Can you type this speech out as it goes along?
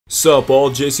Sup all,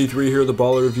 JC3 here, the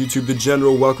baller of YouTube, the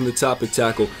general. Welcome to Topic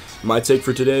Tackle. My take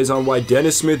for today is on why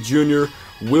Dennis Smith Jr.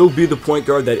 will be the point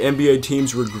guard that NBA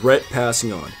teams regret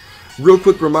passing on. Real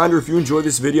quick reminder, if you enjoy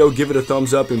this video, give it a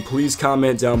thumbs up and please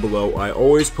comment down below. I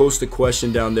always post a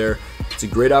question down there. It's a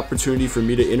great opportunity for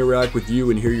me to interact with you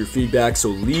and hear your feedback, so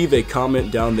leave a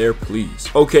comment down there, please.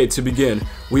 Okay, to begin,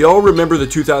 we all remember the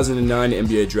 2009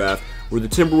 NBA draft, where the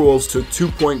Timberwolves took 2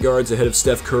 point guards ahead of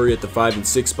Steph Curry at the 5 and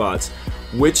 6 spots,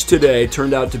 which today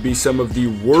turned out to be some of the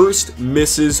worst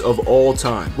misses of all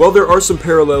time. Well, there are some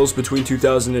parallels between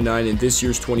 2009 and this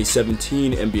year's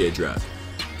 2017 NBA draft.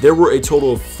 There were a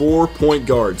total of 4 point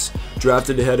guards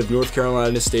drafted ahead of North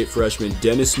Carolina State freshman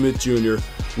Dennis Smith Jr.,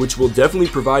 which will definitely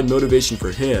provide motivation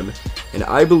for him, and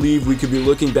I believe we could be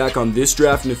looking back on this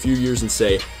draft in a few years and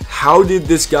say, how did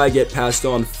this guy get passed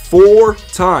on 4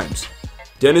 times?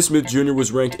 Dennis Smith Jr.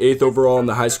 was ranked 8th overall in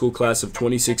the high school class of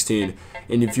 2016,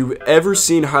 and if you've ever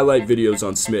seen highlight videos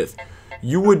on Smith,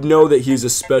 you would know that he is a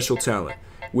special talent.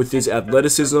 With his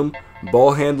athleticism,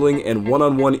 ball handling, and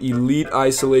one-on-one elite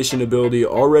isolation ability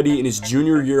already in his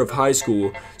junior year of high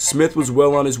school, Smith was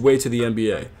well on his way to the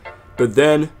NBA. But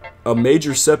then, a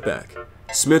major setback.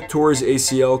 Smith tore his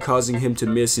ACL, causing him to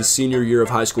miss his senior year of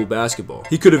high school basketball.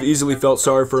 He could have easily felt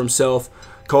sorry for himself,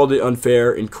 called it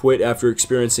unfair, and quit after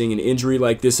experiencing an injury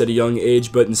like this at a young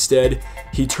age, but instead,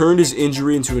 he turned his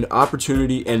injury into an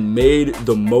opportunity and made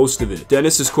the most of it.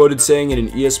 Dennis is quoted saying in an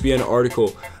ESPN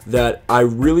article that, "I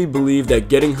really believe that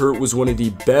getting hurt was one of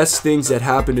the best things that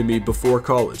happened to me before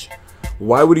college."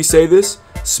 Why would he say this?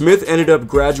 Smith ended up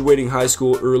graduating high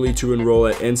school early to enroll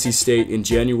at NC State in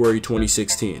January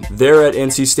 2016. There at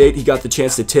NC State, he got the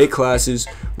chance to take classes,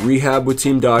 rehab with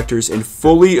team doctors, and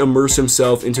fully immerse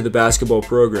himself into the basketball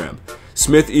program.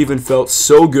 Smith even felt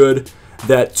so good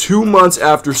that 2 months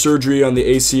after surgery on the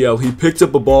ACL, he picked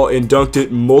up a ball and dunked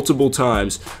it multiple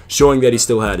times, showing that he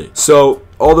still had it. So,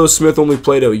 although Smith only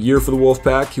played a year for the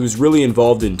Wolfpack, he was really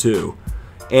involved in 2,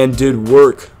 and did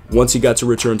work once he got to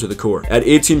return to the court. At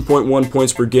 18.1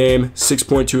 points per game,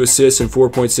 6.2 assists, and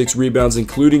 4.6 rebounds,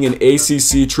 including an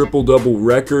ACC triple-double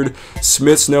record,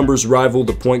 Smith's numbers rivaled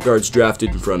the point guards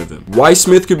drafted in front of him. Why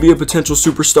Smith could be a potential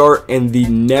superstar and the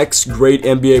next great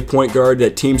NBA point guard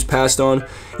that teams passed on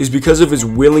is because of his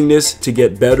willingness to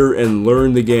get better and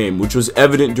learn the game, which was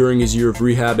evident during his year of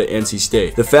rehab at NC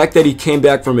State. The fact that he came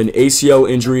back from an ACL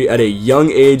injury at a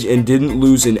young age and didn't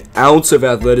lose an ounce of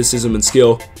athleticism and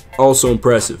skill, also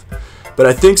impressive. But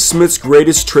I think Smith's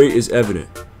greatest trait is evident: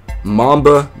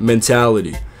 Mamba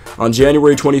mentality. On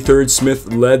January 23rd,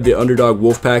 Smith led the underdog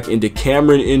Wolfpack into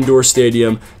Cameron Indoor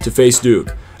Stadium to face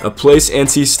Duke, a place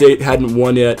NC State hadn't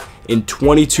won yet in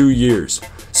 22 years.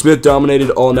 Smith dominated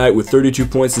all night with 32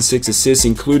 points and 6 assists,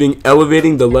 including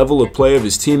elevating the level of play of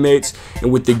his teammates,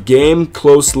 and with the game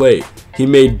close late, he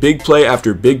made big play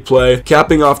after big play,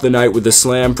 capping off the night with a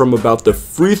slam from about the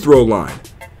free throw line.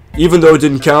 Even though it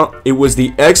didn't count, it was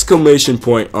the exclamation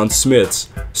point on Smith's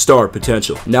star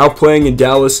potential. Now playing in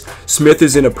Dallas, Smith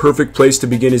is in a perfect place to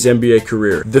begin his NBA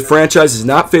career. The franchise is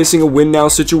not facing a win-now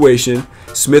situation.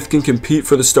 Smith can compete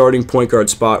for the starting point guard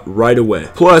spot right away.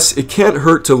 Plus, it can't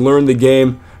hurt to learn the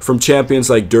game from champions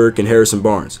like Dirk and Harrison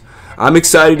Barnes. I'm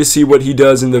excited to see what he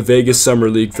does in the Vegas Summer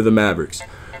League for the Mavericks.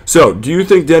 So, do you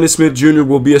think Dennis Smith Jr.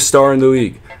 will be a star in the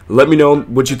league? Let me know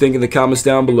what you think in the comments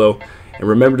down below. And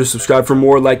remember to subscribe for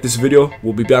more. Like this video.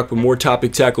 We'll be back with more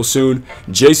Topic Tackle soon.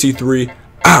 JC3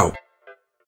 out.